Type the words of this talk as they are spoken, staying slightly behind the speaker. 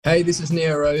Hey, this is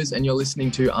Neo Rose, and you're listening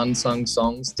to Unsung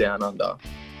Songs Down Under.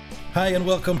 Hi and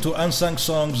welcome to Unsung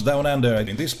Songs Down Under.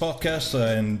 In this podcast,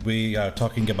 and we are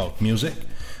talking about music,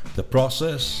 the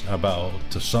process, about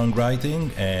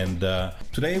songwriting, and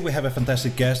today we have a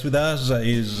fantastic guest with us.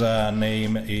 His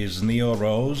name is Neo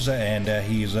Rose, and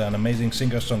he's an amazing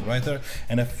singer-songwriter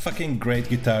and a fucking great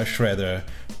guitar shredder.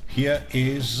 Here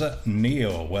is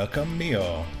Neo. Welcome,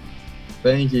 Neo.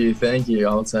 Thank you.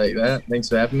 I'll take that. Thanks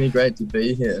for having me. Great to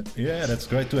be here. Yeah, that's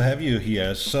great to have you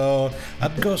here. So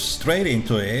I'd go straight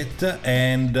into it,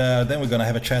 and then we're gonna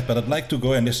have a chat. But I'd like to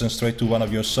go and listen straight to one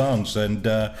of your songs. And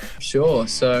Sure.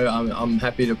 So I'm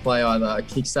happy to play either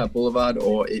Kickstart Boulevard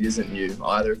or It Isn't You.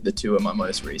 Either of the two are my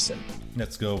most recent.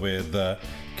 let's go with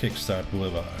Kickstart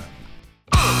Boulevard.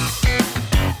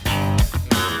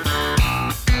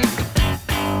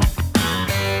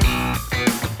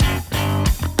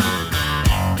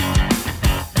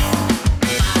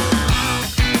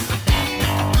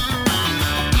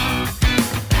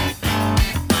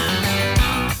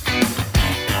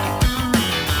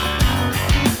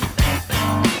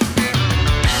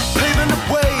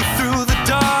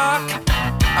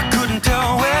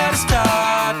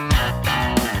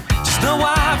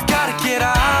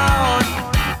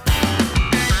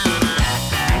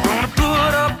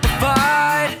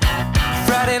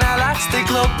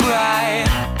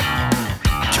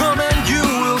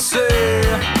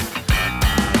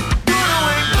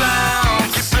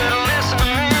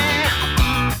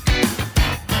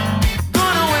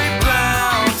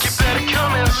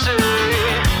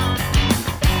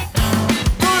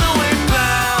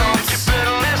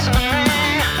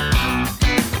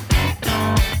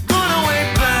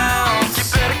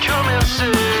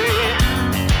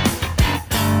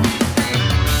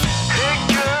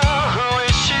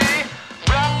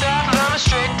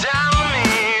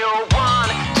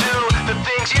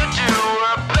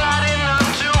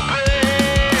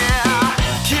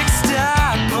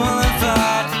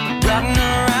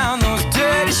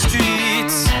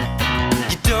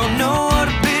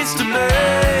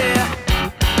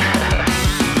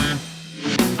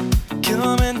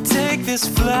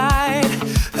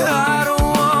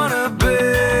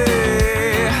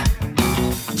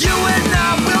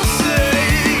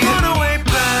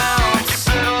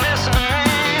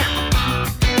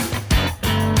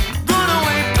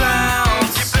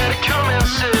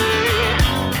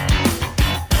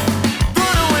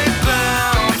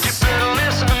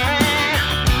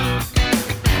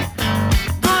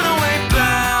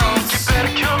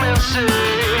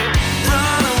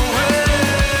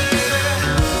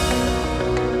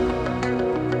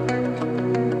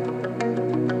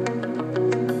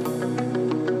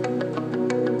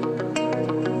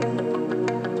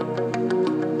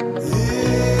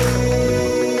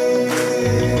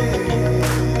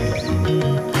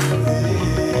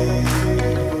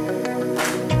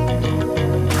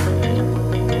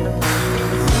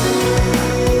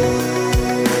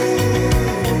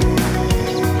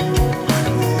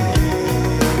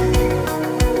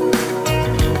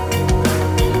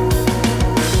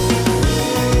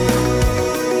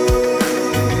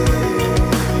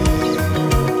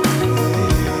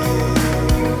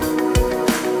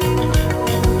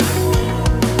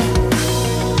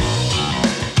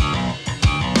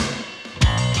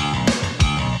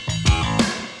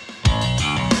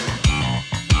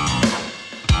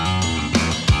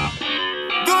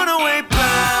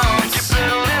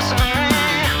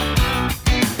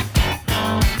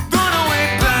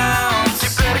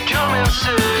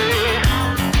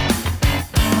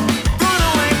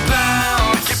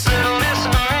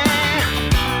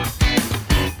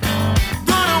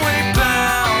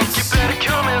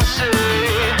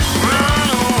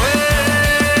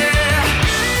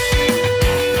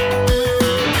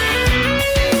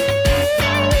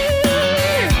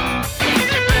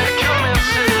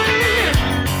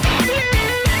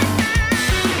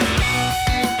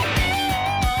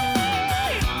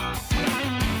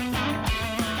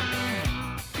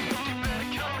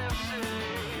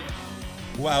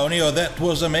 Wow, Neo, that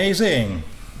was amazing.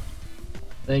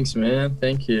 Thanks, man.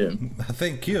 Thank you.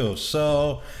 Thank you.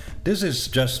 So, this is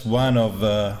just one of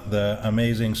the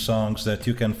amazing songs that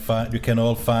you can find. You can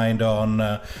all find on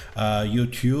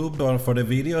YouTube or for the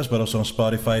videos, but also on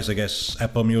Spotify, I guess,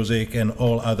 Apple Music, and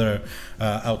all other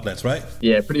outlets, right?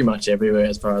 Yeah, pretty much everywhere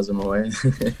as far as I'm aware.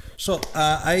 So,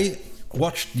 I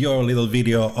watched your little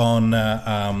video on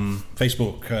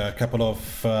Facebook a couple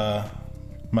of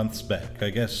months back, I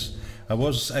guess. I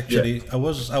watched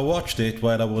it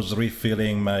while I was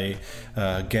refilling my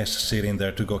gas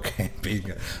cylinder to go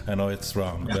camping. I know it's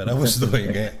wrong, but I was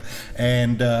doing it.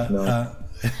 And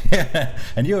Yeah,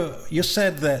 and you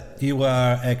said that you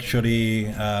are actually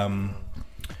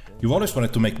you've always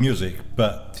wanted to make music,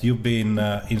 but you've been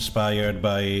inspired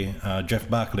by Jeff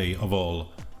Buckley of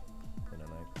all.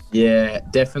 Yeah,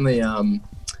 definitely.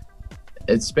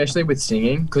 Especially with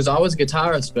singing, because I was a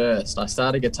guitarist first. I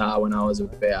started guitar when I was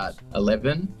about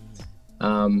 11.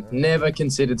 Never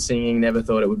considered singing, never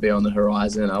thought it would be on the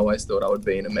horizon. I always thought I would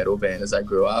be in a metal band as I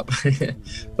grew up.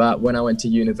 But when I went to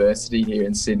university here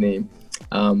in Sydney,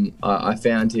 I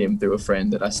found him through a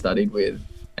friend that I studied with,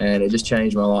 and it just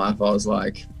changed my life. I was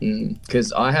like,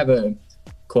 because I have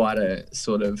quite a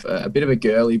sort of a bit of a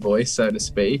girly voice, so to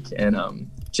speak, and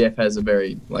Jeff has a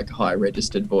very like high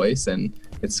registered voice, and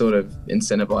it sort of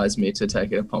incentivized me to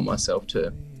take it upon myself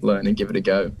to learn and give it a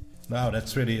go. Wow,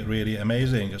 that's really, really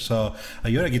amazing. So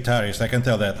you're a guitarist, I can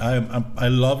tell that. I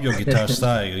love your guitar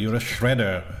style. You're a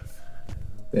shredder.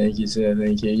 Thank you, sir.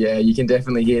 Thank you. Yeah, you can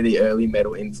definitely hear the early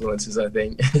metal influences, I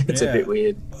think. It's a bit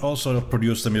weird. Also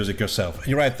produce the music yourself.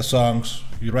 You write the songs,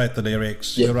 you write the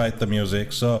lyrics, you write the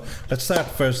music. So let's start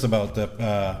first about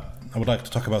I would like to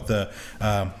talk about the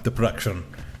production.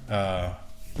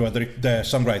 The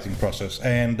songwriting process,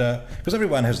 and because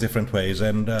everyone has different ways,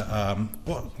 and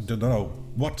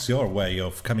what's your way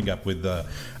of coming up with a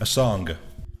song?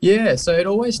 Yeah, so it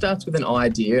always starts with an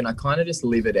idea, and I kind of just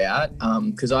live it out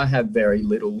because I have very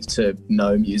little to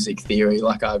no music theory.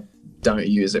 Like I don't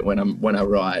use it when I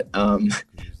write,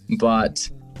 but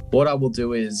what I will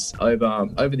do is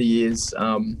over the years,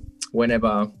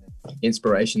 whenever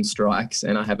inspiration strikes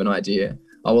and I have an idea,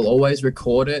 I will always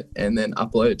record it and then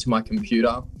upload it to my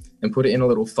computer and put it in a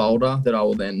little folder that I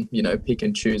will then, pick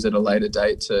and choose at a later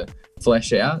date to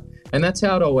flesh out. And that's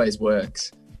how it always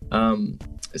works.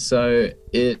 So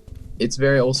it's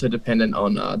very also dependent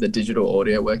on the digital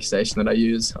audio workstation that I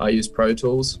use. I use Pro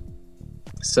Tools.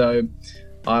 So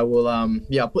I will,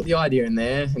 I'll put the idea in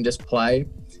there and just play,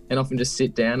 and often just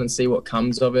sit down and see what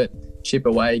comes of it, chip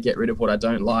away, get rid of what I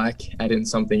don't like, add in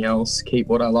something else, keep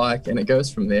what I like, and it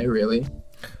goes from there, really.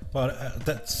 Well,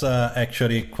 that's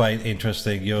actually quite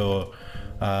interesting. You're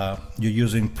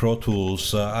using Pro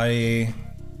Tools.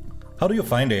 How do you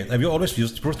find it? Have you always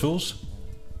used Pro Tools?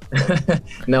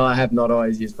 No, I have not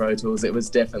always used Pro Tools. It was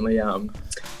definitely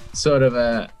sort of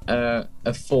a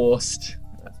forced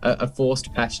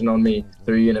passion on me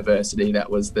through university. That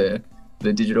was the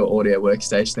digital audio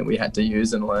workstation that we had to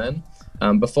use and learn.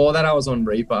 Before that, I was on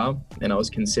Reaper and I was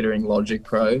considering Logic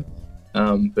Pro.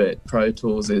 But Pro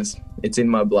Tools it's in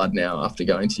my blood now after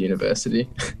going to university.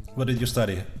 What did you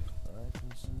study?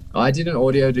 I did an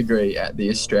audio degree at the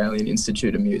Australian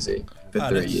Institute of Music for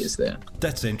 3 years there.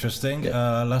 That's interesting.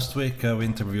 Yeah. Last week we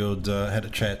had a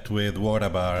chat with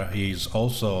Wardabar. He's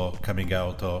also coming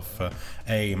out of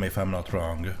AIM, if I'm not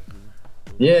wrong.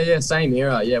 Yeah, same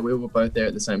era. Yeah, we were both there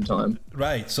at the same time.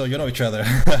 Right, so you know each other.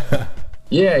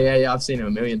 Yeah. I've seen him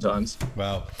a million times.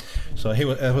 Wow. So it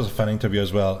was a fun interview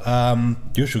as well.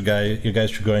 You guys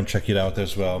should go and check it out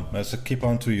as well. Let's keep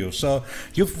on to you. So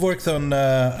you've worked on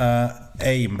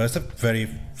AIM. That's a very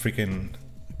freaking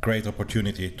great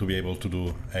opportunity to be able to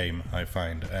do AIM, I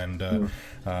find. And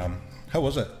how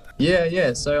was it?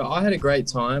 Yeah. So I had a great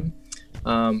time.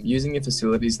 Using the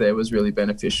facilities there was really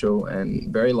beneficial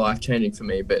and very life-changing for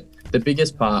me. But the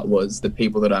biggest part was the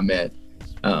people that I met.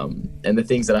 And the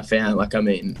things that I found,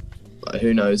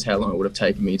 who knows how long it would have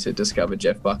taken me to discover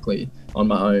Jeff Buckley on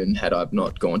my own had I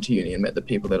not gone to uni and met the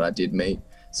people that I did meet.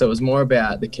 So it was more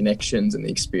about the connections and the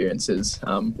experiences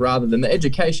rather than the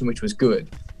education, which was good.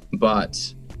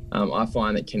 But I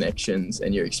find that connections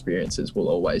and your experiences will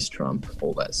always trump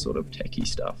all that sort of techie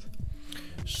stuff.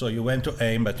 So you went to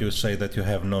AIM, but you say that you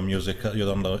have no musical.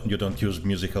 You don't use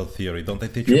musical theory. Don't they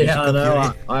teach you musical theory? Yeah, I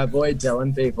know. I avoid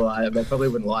telling people. They probably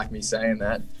wouldn't like me saying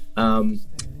that.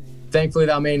 Thankfully,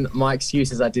 my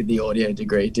excuse is I did the audio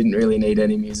degree. Didn't really need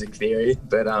any music theory,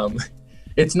 but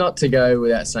it's not to go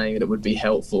without saying that it would be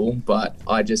helpful. But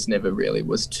I just never really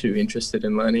was too interested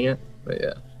in learning it. But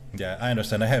yeah. Yeah, I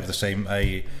understand. I have the same.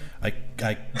 I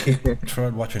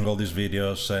tried watching all these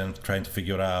videos and trying to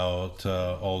figure out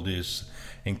all these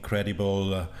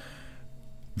incredible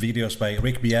videos by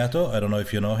Rick Beato. I don't know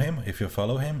if you know him, if you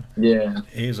follow him. Yeah.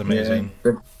 He's amazing.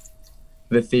 Yeah.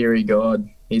 The Theory God.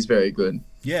 He's very good.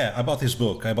 Yeah, I bought his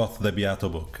book. I bought the Beato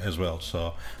book as well.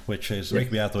 So, which is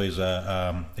Rick Beato is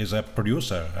a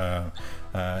producer,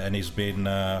 and he's been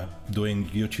doing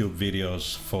YouTube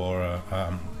videos for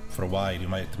a while. You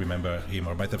might remember him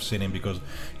or might have seen him because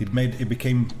it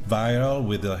became viral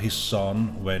with his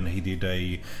son when he did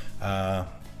a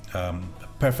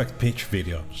perfect pitch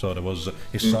video. So there was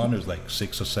his son who's like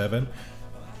 6 or 7,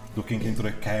 looking into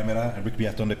the camera, and Rick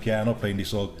Beato on the piano playing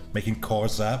this all, making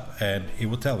chords up, and he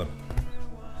would tell them.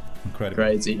 Incredible.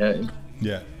 Crazy, hey?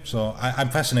 Yeah, so I'm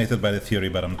fascinated by the theory,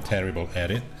 but I'm terrible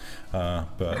at it.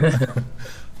 But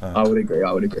I would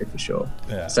agree for sure.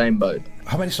 Yeah. Same boat.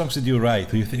 How many songs did you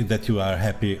write? Do you think that you are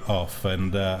happy of?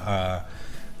 And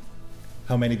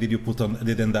how many did you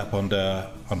did end up on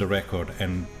the record?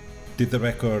 And did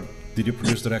you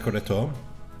produce the record at home?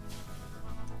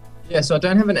 Yeah, so I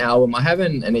don't have an album. I have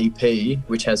an EP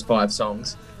which has 5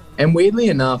 songs, and weirdly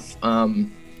enough,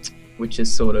 which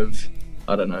is sort of,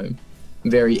 I don't know,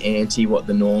 very anti what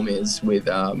the norm is with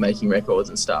making records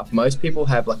and stuff. Most people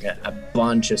have like a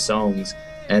bunch of songs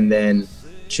and then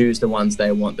choose the ones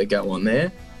they want that go on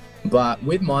there. But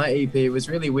with my EP, it was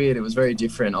really weird. It was very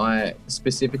different. I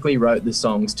specifically wrote the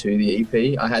songs to the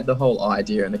EP. I had the whole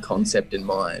idea and the concept in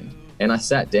mind, and I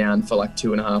sat down for like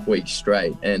 2.5 weeks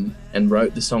straight and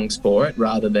wrote the songs for it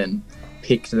rather than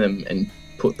picked them and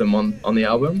put them on the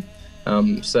album.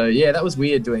 So yeah, that was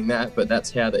weird doing that, but that's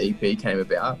how the EP came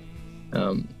about.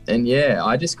 And yeah,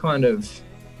 I just kind of,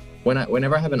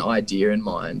 whenever I have an idea in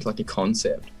mind, like a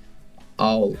concept,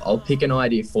 I'll pick an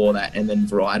idea for that and then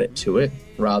write it to it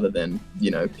rather than,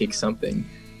 pick something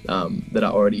that I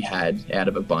already had out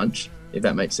of a bunch, if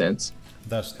that makes sense.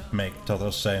 Does make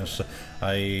total sense.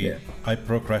 I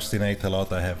procrastinate a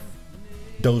lot. I have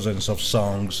dozens of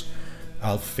songs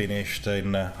I've finished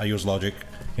I use Logic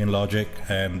and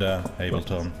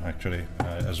Ableton actually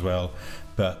as well,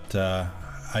 but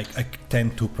I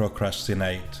tend to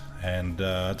procrastinate. And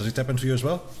does it happen to you as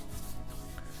well?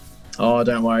 Oh,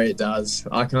 don't worry, it does.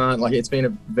 I can't, it's been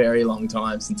a very long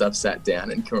time since I've sat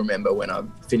down and can remember when I've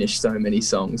finished so many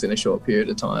songs in a short period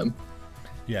of time.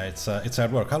 Yeah, it's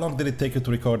hard work. How long did it take you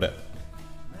to record that?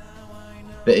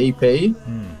 The EP?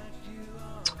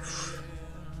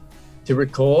 To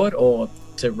record or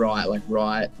to write? Like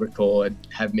write, record,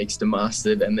 have mixed and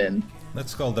mastered, and then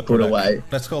Let's call the put away.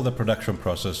 Let's call the production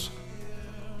process.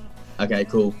 Okay,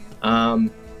 cool.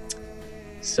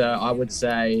 So I would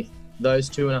say those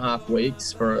 2.5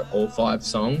 weeks for all 5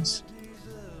 songs,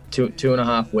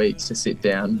 2.5 weeks to sit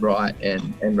down, write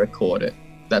and record it.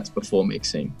 That's before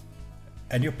mixing.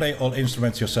 And you play all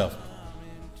instruments yourself?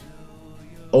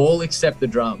 All except the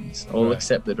drums. Right.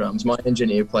 Except the drums. My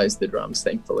engineer plays the drums,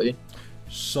 thankfully.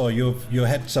 So you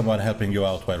had someone helping you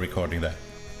out while recording that?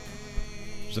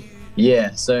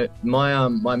 Yeah, so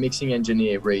my mixing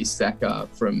engineer, Reece Thacker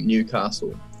from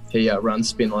Newcastle, he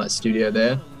runs Spinlight Studio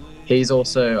there. He's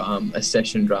also a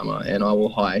session drummer, and I will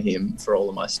hire him for all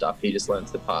of my stuff. He just learns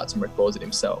the parts and records it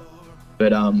himself.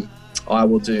 But I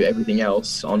will do everything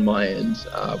else on my end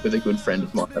with a good friend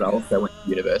of mine that I also went to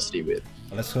university with.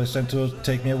 Let's listen to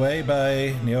Take Me Away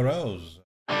by Neil Rose.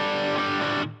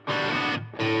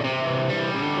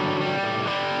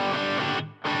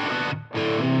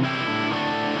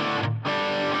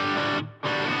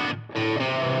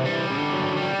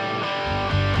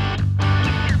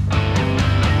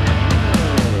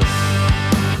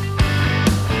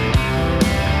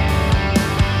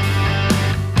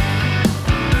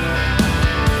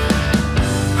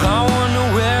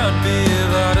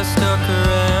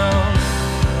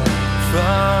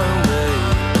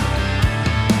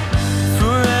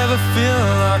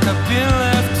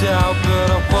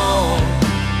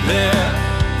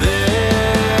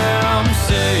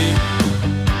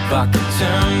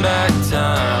 Turn back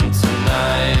time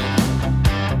tonight.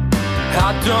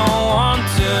 I don't want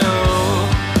to,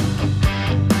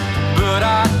 but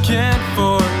I can't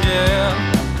forget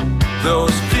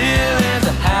those feelings I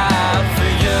had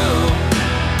for you.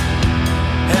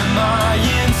 Am I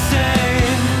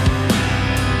insane?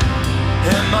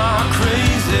 Am I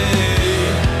crazy?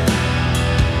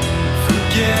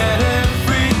 Forget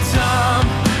every time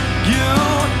you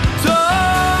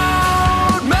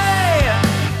told me.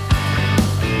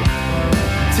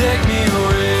 Take me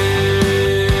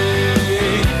away,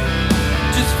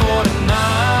 just for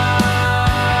tonight.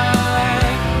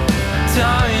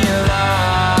 Tell me your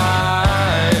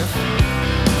life.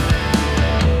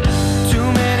 Too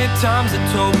many times they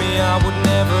told me I would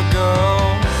never go.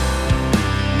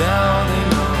 Now they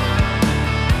know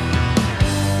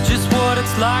just what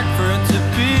it's like for it to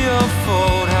be a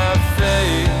fault. Have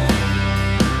faith.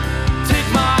 Take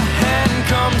my hand and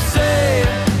come say it.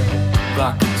 If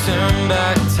I could turn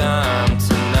back time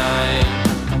tonight,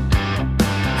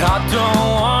 I don't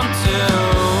want to,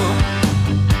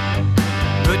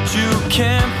 but you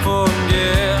can't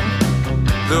forget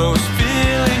those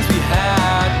feelings we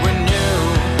had when you.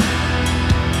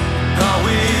 Are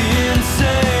we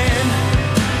insane?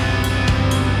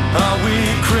 Are we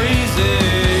crazy?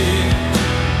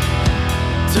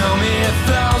 Tell me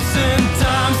 1,000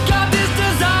 times.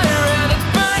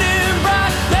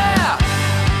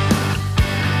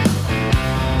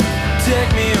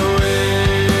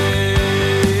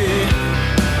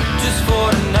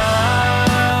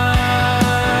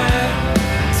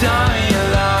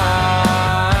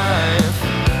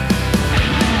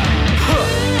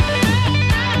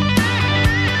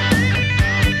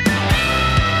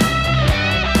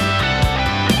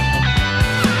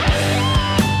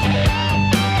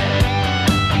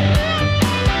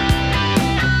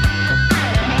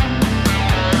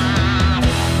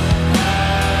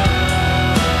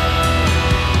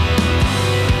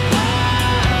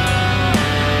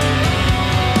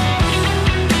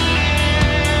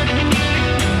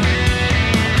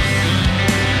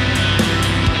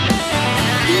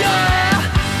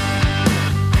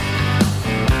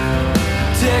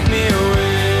 take me away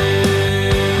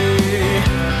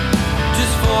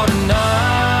just for tonight.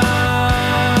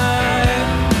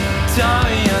 Tell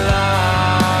me your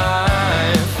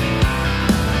life.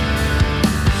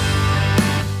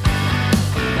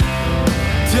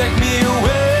 Take me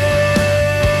away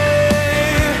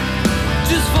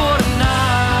just for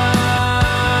tonight.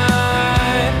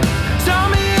 Tell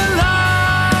me your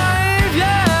life,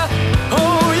 yeah.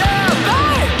 Oh yeah,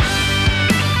 babe.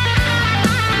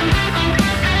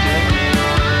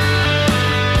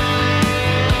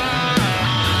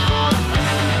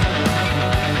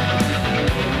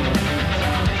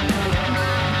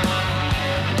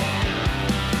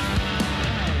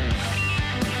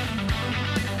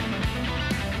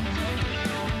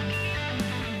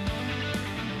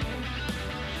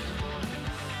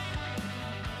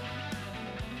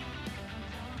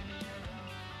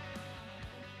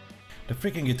 The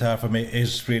freaking guitar for me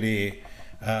is really,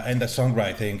 and the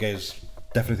songwriting is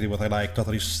definitely what I like.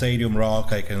 Totally stadium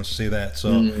rock, I can see that.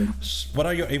 So, what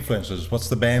are your influences? What's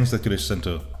the bands that you listen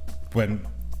to when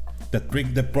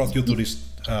that brought you to this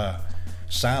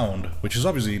sound, which is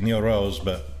obviously Neo Rose,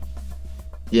 but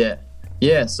Yeah.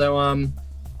 So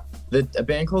a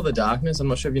band called The Darkness. I'm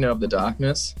not sure if you know of The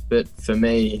Darkness, but for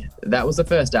me, that was the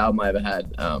first album I ever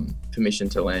had permission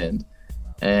to land.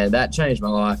 And that changed my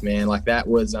life, man. Like that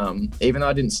was, even though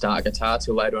I didn't start guitar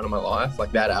till later on in my life,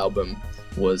 like that album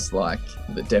was like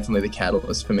definitely the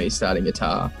catalyst for me starting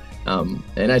guitar. And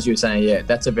as you were saying, yeah,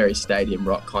 that's a very stadium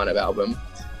rock kind of album,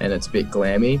 and it's a bit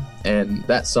glammy. And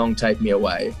that song, Take Me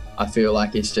Away, I feel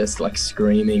like it's just like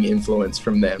screaming influence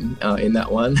from them in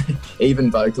that one, even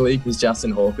vocally, because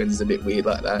Justin Hawkins is a bit weird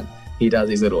like that. He does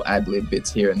his little ad-lib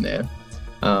bits here and there.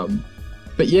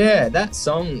 But yeah, that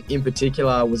song in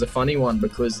particular was a funny one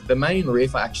because the main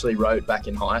riff I actually wrote back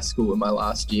in high school in my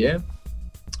last year.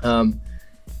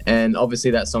 And obviously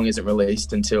that song isn't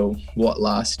released until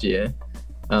last year.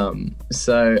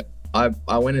 So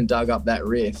I went and dug up that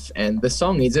riff, and the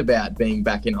song is about being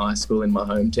back in high school in my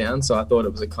hometown. So I thought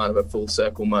it was a kind of a full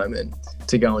circle moment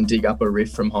to go and dig up a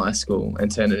riff from high school and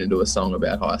turn it into a song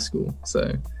about high school.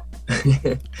 So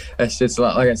it's just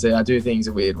like I said, I do things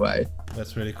a weird way.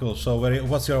 that's really cool. So,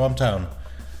 what's your hometown?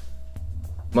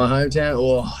 My hometown?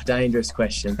 Oh, dangerous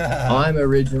question. I'm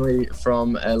originally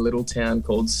from a little town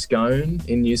called Scone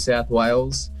in New South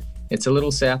Wales. It's a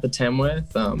little south of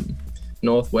Tamworth,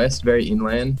 northwest, very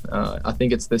inland. I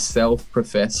think it's the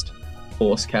self-professed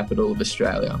horse capital of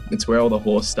Australia. It's where all the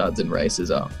horse studs and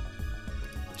races are.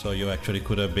 So you actually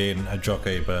could have been a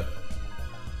jockey, but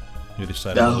you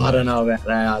decided. Oh, I don't know about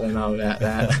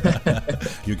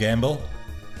that. You gamble?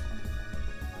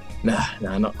 Nah,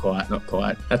 not quite.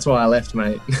 That's why I left,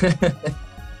 mate.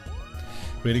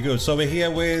 Really good. So we're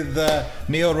here with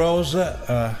Neo Rose.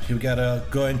 You gotta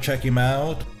go and check him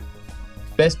out.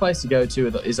 Best place to go to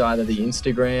is either the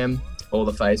Instagram or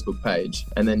the Facebook page,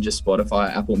 and then just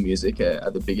Spotify, Apple Music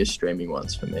are the biggest streaming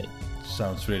ones for me.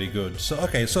 Sounds really good. So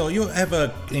so you have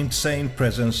an insane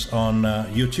presence on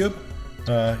YouTube.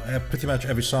 Pretty much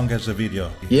every song has a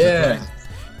video. Yeah.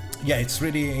 Yeah, it's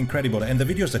really incredible. And the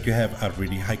videos that you have are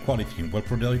really high quality, well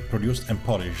produced and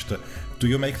polished. Do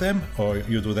you make them or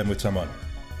you do them with someone?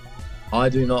 I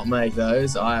do not make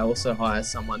those. I also hire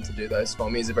someone to do those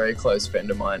for me. He's a very close friend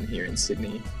of mine here in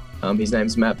Sydney. His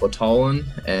name's Matt Bortolan,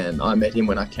 and I met him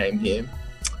when I came here.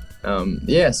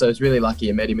 So it's really lucky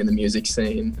I met him in the music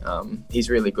scene.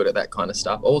 He's really good at that kind of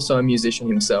stuff. Also a musician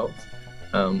himself.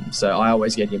 So I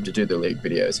always get him to do the lyric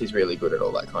videos. He's really good at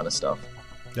all that kind of stuff.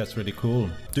 That's really cool.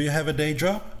 Do you have a day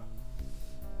job?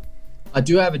 I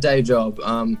do have a day job.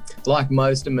 Like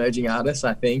most emerging artists,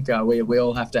 I think we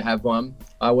all have to have one.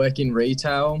 I work in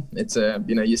retail. It's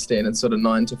your standard sort of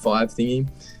 9 to 5 thingy.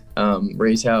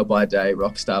 Retail by day,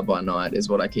 rockstar by night is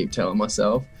what I keep telling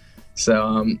myself.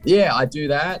 So I do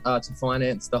that to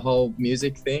finance the whole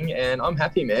music thing, and I'm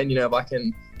happy, man. If I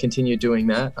can continue doing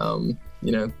that,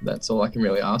 that's all I can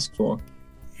really ask for.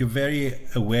 You're very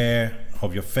aware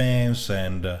of your fans,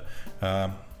 and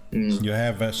you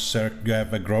have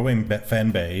a growing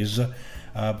fan base.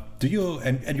 Do you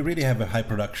and you really have a high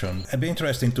production? It'd be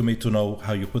interesting to me to know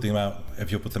how you put them out.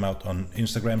 If you put them out on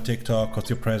Instagram, TikTok,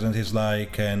 what your presence is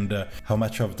like, and how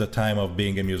much of the time of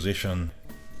being a musician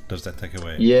does that take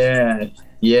away?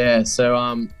 Yeah. So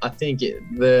I think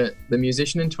the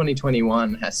musician in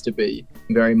 2021 has to be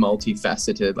very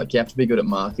multifaceted. Like you have to be good at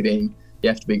marketing. You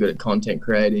have to be good at content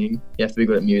creating. You have to be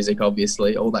good at music,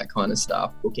 obviously, all that kind of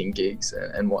stuff, booking gigs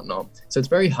and whatnot. So it's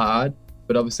very hard,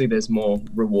 but obviously there's more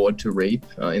reward to reap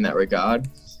in that regard.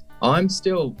 I'm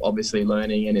still obviously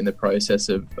learning and in the process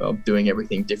of doing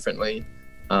everything differently.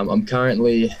 I'm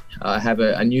currently I have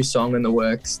a new song in the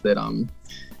works that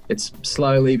it's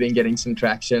slowly been getting some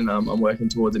traction. I'm working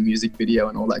towards a music video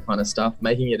and all that kind of stuff,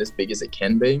 making it as big as it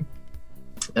can be.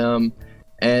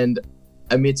 And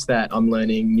amidst that, I'm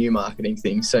learning new marketing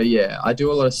things. So yeah, I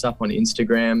do a lot of stuff on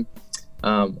Instagram.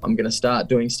 I'm going to start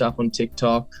doing stuff on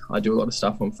TikTok. I do a lot of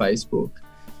stuff on Facebook.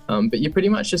 But you pretty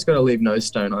much just got to leave no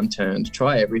stone unturned.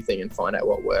 Try everything and find out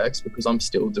what works, because I'm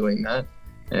still doing that.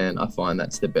 And I find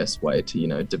that's the best way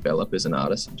to, develop as an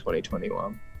artist in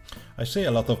 2021. I see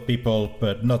a lot of people,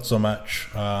 but not so much.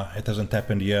 It hasn't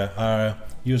happened yet. Are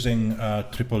using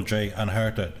Triple J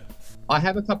Unhurted. I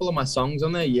have a couple of my songs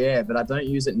on there, yeah, but I don't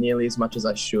use it nearly as much as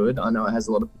I should. I know it has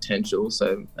a lot of potential.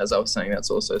 So as I was saying, that's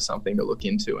also something to look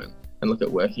into and look at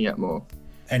working at more.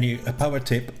 A power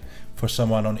tip for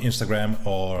someone on Instagram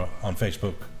or on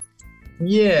Facebook?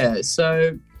 Yeah,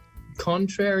 so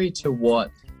contrary to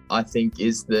what I think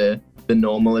is the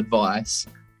normal advice,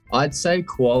 I'd say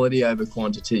quality over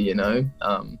quantity,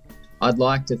 I'd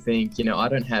like to think, I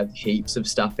don't have heaps of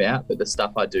stuff out, but the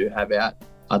stuff I do have out,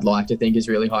 I'd like to think is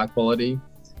really high quality.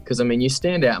 Because, you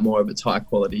stand out more if it's high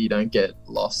quality. You don't get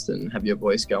lost and have your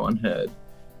voice go unheard.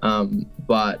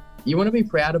 But you want to be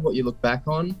proud of what you look back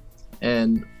on.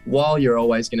 And while you're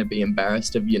always going to be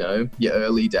embarrassed of, your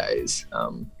early days,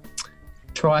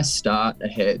 try start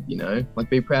ahead,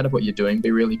 be proud of what you're doing,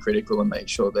 be really critical and make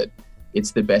sure that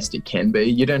it's the best it can be.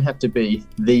 You don't have to be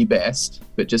the best,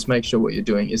 but just make sure what you're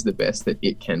doing is the best that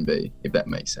it can be, if that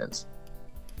makes sense.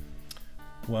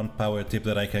 One power tip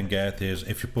that I can get is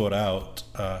if you put out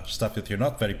stuff that you're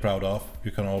not very proud of,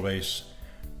 you can always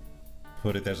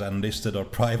put it as unlisted or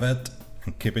private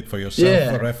and keep it for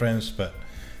yourself for reference, but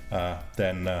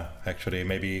then actually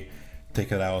maybe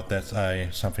take it out. That's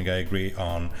something I agree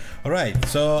on. All right,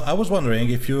 so I was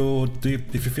wondering if you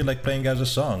feel like playing as a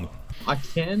song. I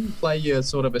can play you a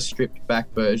sort of a stripped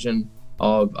back version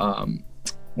of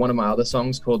one of my other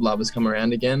songs called Love Has Come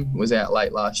Around Again. It was out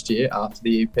late last year after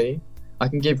the EP. I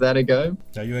can give that a go.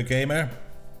 Are you a gamer?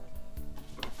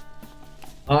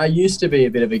 I used to be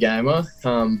a bit of a gamer.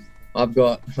 I've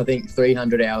got, I think,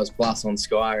 300 hours plus on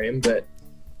Skyrim, but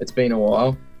it's been a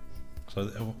while.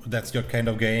 So that's your kind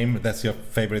of game? That's your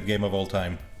favorite game of all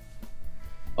time?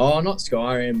 Oh, not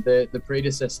Skyrim. The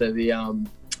predecessor, the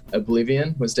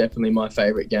Oblivion, was definitely my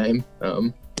favorite game.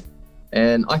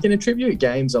 And I can attribute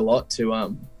games a lot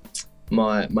to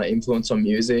my influence on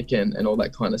music and all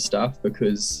that kind of stuff,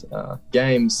 because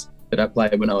games that I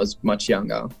played when I was much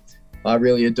younger, I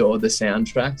really adored the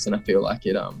soundtracks, and I feel like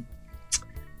it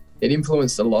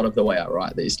influenced a lot of the way I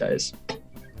write these days.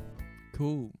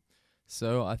 Cool.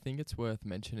 So I think it's worth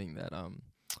mentioning that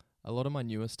a lot of my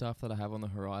newer stuff that I have on the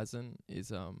horizon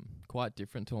is quite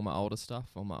different to all my older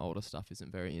stuff. All my older stuff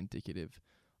isn't very indicative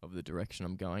of the direction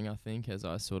I'm going, I think, as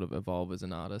I sort of evolve as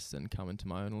an artist and come into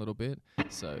my own a little bit.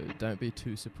 So don't be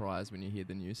too surprised when you hear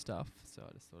the new stuff. So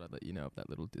I just thought I'd let you know of that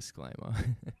little disclaimer.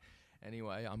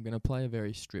 Anyway, I'm going to play a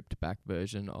very stripped back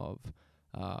version of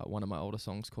one of my older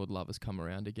songs called Love Has Come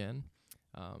Around Again.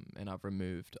 And I've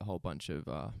removed a whole bunch of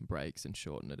breaks and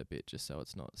shortened it a bit just so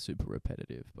it's not super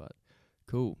repetitive. But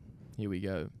cool, here we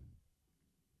go.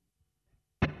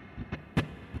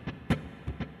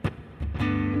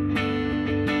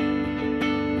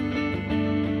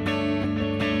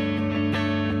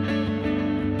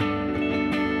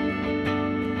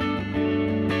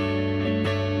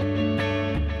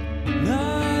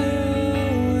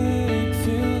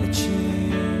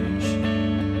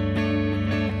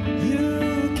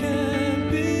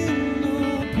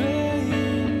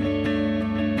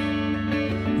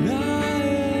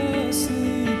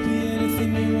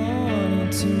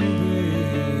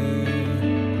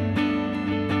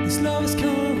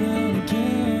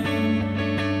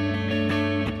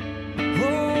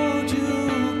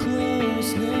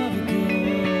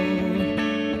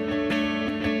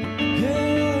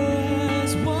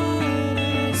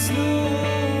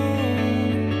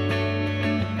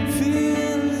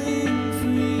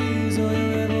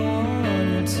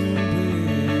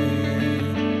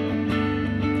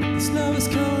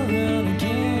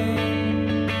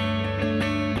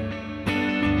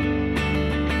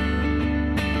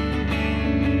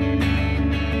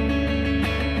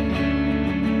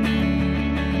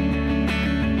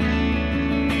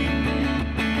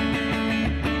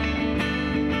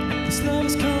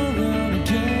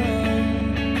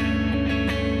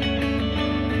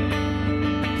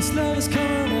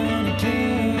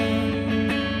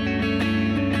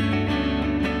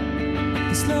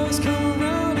 This love has come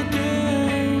around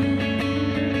again.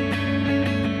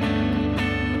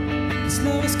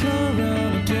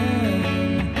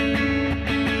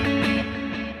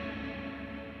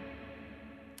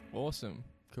 Awesome.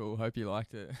 Cool. Hope you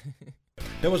liked it.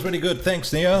 That was really good.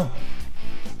 Thanks, Neo.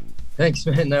 Thanks,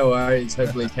 man. No worries.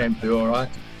 Hopefully it came through all right.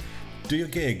 Do you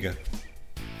gig?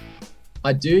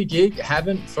 I do gig.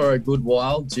 Haven't for a good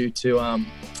while due to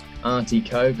Auntie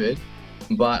COVID,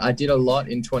 but I did a lot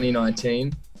in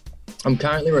 2019. I'm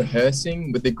currently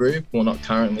rehearsing with the group. Well, not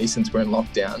currently since we're in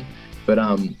lockdown, but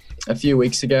a few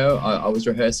weeks ago I was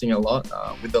rehearsing a lot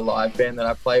with the live band that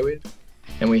I play with,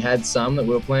 and we had some that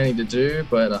we were planning to do,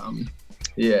 but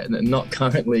yeah, not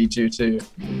currently due to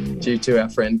our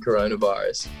friend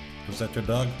coronavirus. Was that your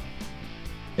dog?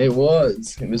 It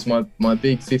was my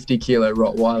big 50 kilo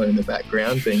Rottweiler in the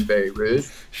background being very rude.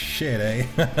 Shit,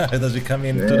 eh? Does he come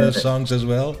into the songs as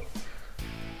well?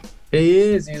 He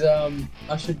is. He's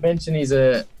I should mention he's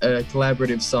a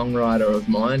collaborative songwriter of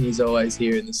mine. He's always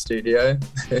here in the studio.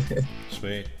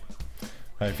 Sweet.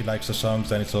 If he likes the songs,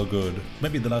 then it's all good.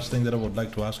 Maybe the last thing that I would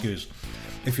like to ask you is,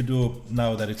 if you do,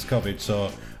 now that it's COVID,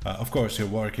 so of course you're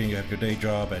working, you have your day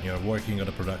job and you're working on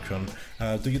the production,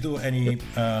 do you do any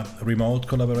remote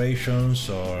collaborations,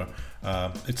 or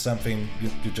it's something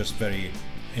you're just very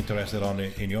interested on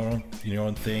in your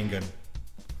own thing, and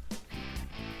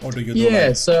or do you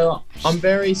do so I'm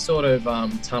very sort of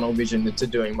tunnel vision to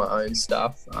doing my own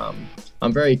stuff.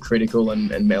 I'm very critical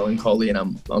and melancholy, and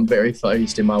I'm very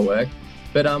focused in my work.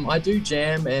 But I do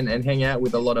jam and hang out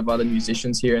with a lot of other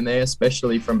musicians here and there,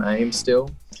 especially from AIM still.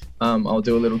 I'll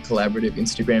do a little collaborative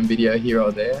Instagram video here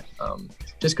or there,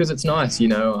 just because it's nice, you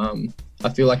know. I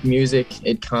feel like music,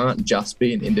 it can't just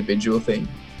be an individual thing.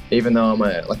 Even though I'm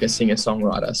a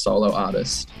singer-songwriter, solo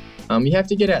artist, you have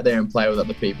to get out there and play with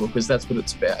other people, because that's what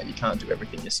it's about. You can't do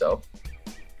everything yourself.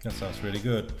 That sounds really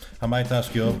good. I might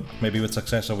ask you, maybe with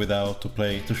success or without,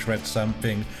 to shred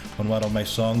something on one of my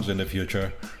songs in the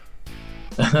future.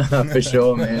 For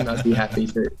sure, man. I'd be happy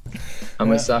to.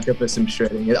 I'm a sucker for some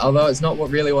shredding. Although it's not what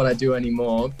I do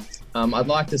anymore. I'd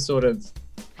like to sort of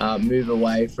move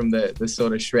away from the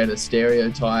sort of shredder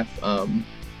stereotype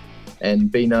and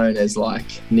be known as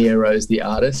like Neo Rose the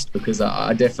artist, because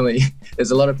I definitely,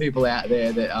 there's a lot of people out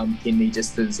there that pin me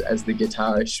just as the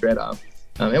guitarist shredder.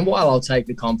 And while I'll take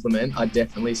the compliment, I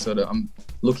definitely I'm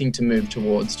looking to move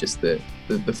towards just the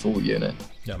full unit.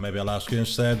 Yeah, maybe I'll ask you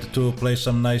instead to play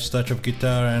some nice touch of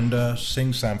guitar and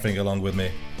sing something along with me.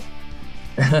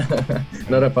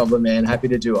 Not a problem, man. Happy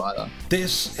to do either.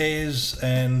 This is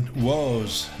and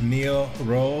was Neo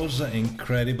Rose,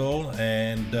 incredible,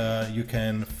 and you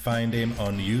can find him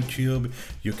on YouTube.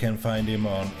 You can find him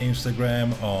on Instagram.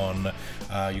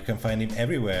 You can find him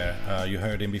everywhere. You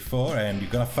heard him before, and you're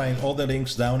gonna find all the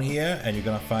links down here, and you're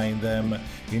gonna find them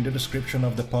in the description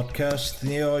of the podcast.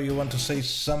 Neo, you want to say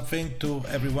something to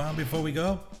everyone before we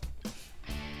go?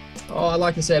 Oh, I'd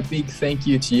like to say a big thank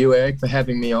you to you, Eric, for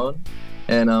having me on.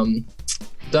 And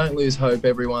don't lose hope,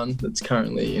 everyone that's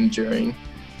currently enduring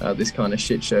this kind of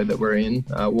shit show that we're in.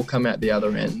 We'll come out the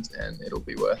other end, and it'll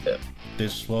be worth it.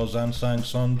 This was Unsung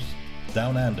Songs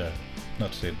Down Under.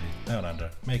 Not Sydney, Down Under.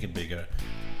 Make it bigger.